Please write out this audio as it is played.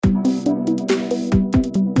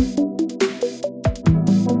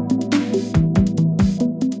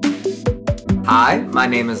My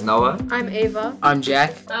name is Noah. I'm Ava. I'm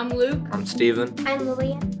Jack. I'm Luke. I'm Steven. I'm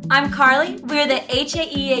Lillian. I'm Carly. We're the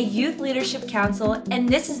HAEA Youth Leadership Council, and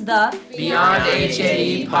this is the Beyond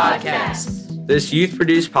HAE podcast. This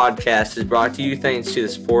youth-produced podcast is brought to you thanks to the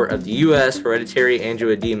support of the U.S. Hereditary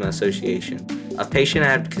Angioedema Association, a patient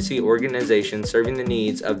advocacy organization serving the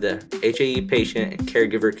needs of the HAE patient and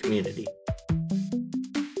caregiver community.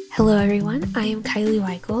 Hello everyone, I am Kylie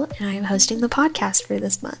Weichel and I am hosting the podcast for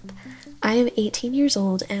this month. I am 18 years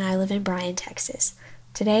old and I live in Bryan, Texas.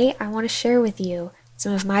 Today I want to share with you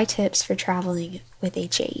some of my tips for traveling with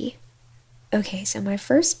HAE. Okay, so my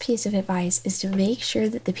first piece of advice is to make sure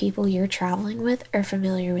that the people you're traveling with are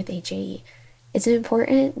familiar with HAE. It's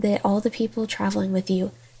important that all the people traveling with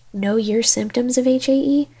you know your symptoms of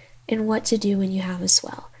HAE and what to do when you have a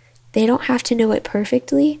swell. They don't have to know it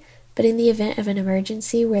perfectly, but in the event of an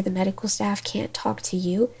emergency where the medical staff can't talk to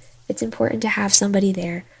you, it's important to have somebody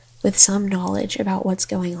there with some knowledge about what's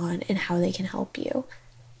going on and how they can help you.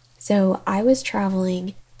 So I was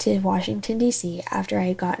traveling to Washington, D.C. after I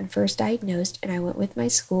had gotten first diagnosed, and I went with my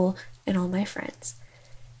school and all my friends.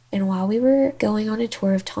 And while we were going on a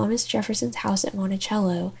tour of Thomas Jefferson's house at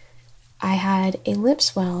Monticello, I had a lip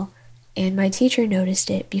swell, and my teacher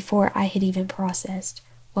noticed it before I had even processed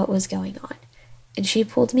what was going on. And she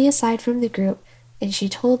pulled me aside from the group, and she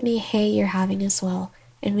told me, "Hey, you're having a swell."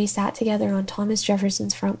 And we sat together on Thomas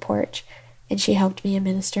Jefferson's front porch, and she helped me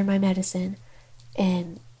administer my medicine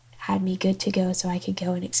and had me good to go so I could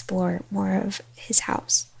go and explore more of his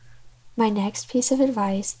house. My next piece of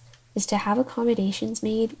advice is to have accommodations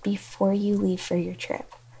made before you leave for your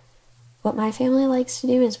trip. What my family likes to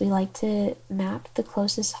do is we like to map the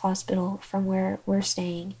closest hospital from where we're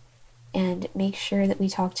staying and make sure that we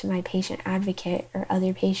talk to my patient advocate or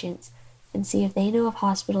other patients and see if they know of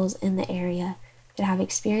hospitals in the area that have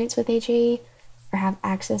experience with HAE or have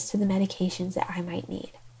access to the medications that I might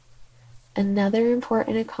need. Another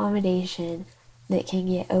important accommodation that can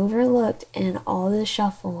get overlooked in all the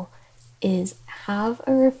shuffle is have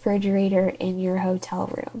a refrigerator in your hotel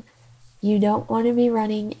room. You don't want to be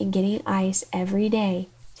running and getting ice every day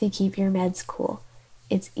to keep your meds cool.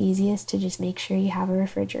 It's easiest to just make sure you have a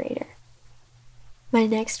refrigerator. My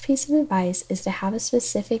next piece of advice is to have a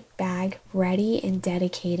specific bag ready and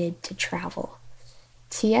dedicated to travel.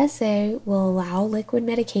 TSA will allow liquid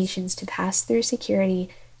medications to pass through security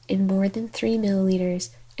in more than 3 milliliters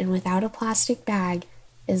and without a plastic bag,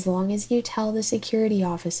 as long as you tell the security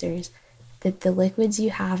officers that the liquids you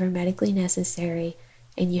have are medically necessary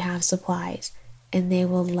and you have supplies, and they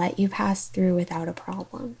will let you pass through without a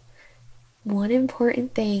problem. One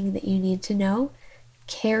important thing that you need to know: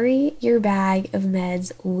 carry your bag of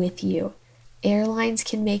meds with you. Airlines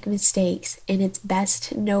can make mistakes, and it's best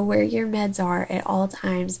to know where your meds are at all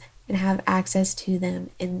times and have access to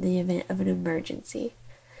them in the event of an emergency.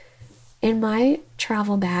 In my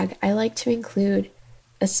travel bag, I like to include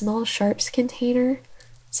a small sharps container,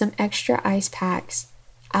 some extra ice packs,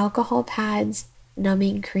 alcohol pads,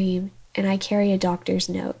 numbing cream, and I carry a doctor's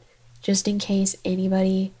note, just in case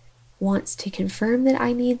anybody wants to confirm that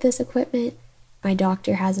I need this equipment. My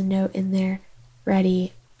doctor has a note in there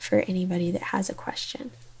ready for anybody that has a question.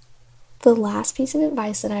 The last piece of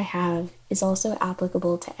advice that I have is also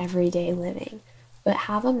applicable to everyday living, but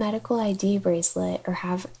have a medical ID bracelet or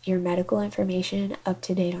have your medical information up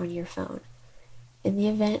to date on your phone. In the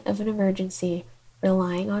event of an emergency,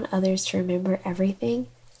 relying on others to remember everything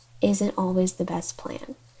isn't always the best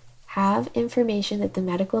plan. Have information that the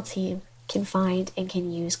medical team can find and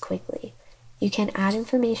can use quickly. You can add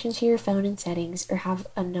information to your phone in settings or have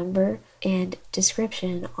a number and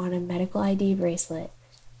description on a medical ID bracelet,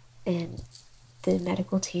 and the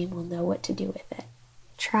medical team will know what to do with it.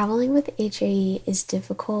 Traveling with HAE is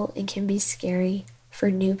difficult and can be scary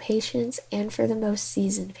for new patients and for the most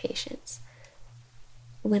seasoned patients.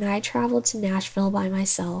 When I traveled to Nashville by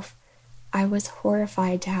myself, I was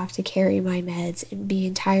horrified to have to carry my meds and be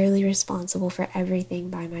entirely responsible for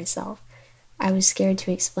everything by myself. I was scared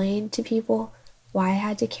to explain to people why I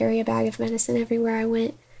had to carry a bag of medicine everywhere I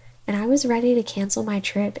went, and I was ready to cancel my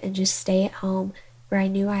trip and just stay at home where I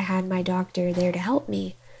knew I had my doctor there to help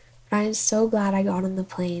me. But I am so glad I got on the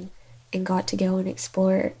plane and got to go and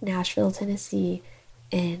explore Nashville, Tennessee,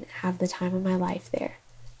 and have the time of my life there.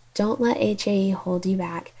 Don't let HAE hold you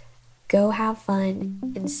back. Go have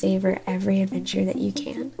fun and savor every adventure that you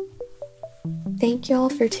can. Thank you all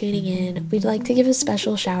for tuning in. We'd like to give a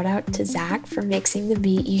special shout out to Zach for mixing the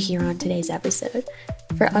beat you hear on today's episode.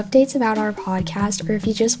 For updates about our podcast, or if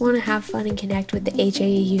you just want to have fun and connect with the HAE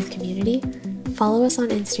youth community, follow us on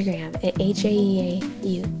Instagram at HAEA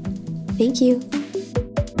Youth. Thank you.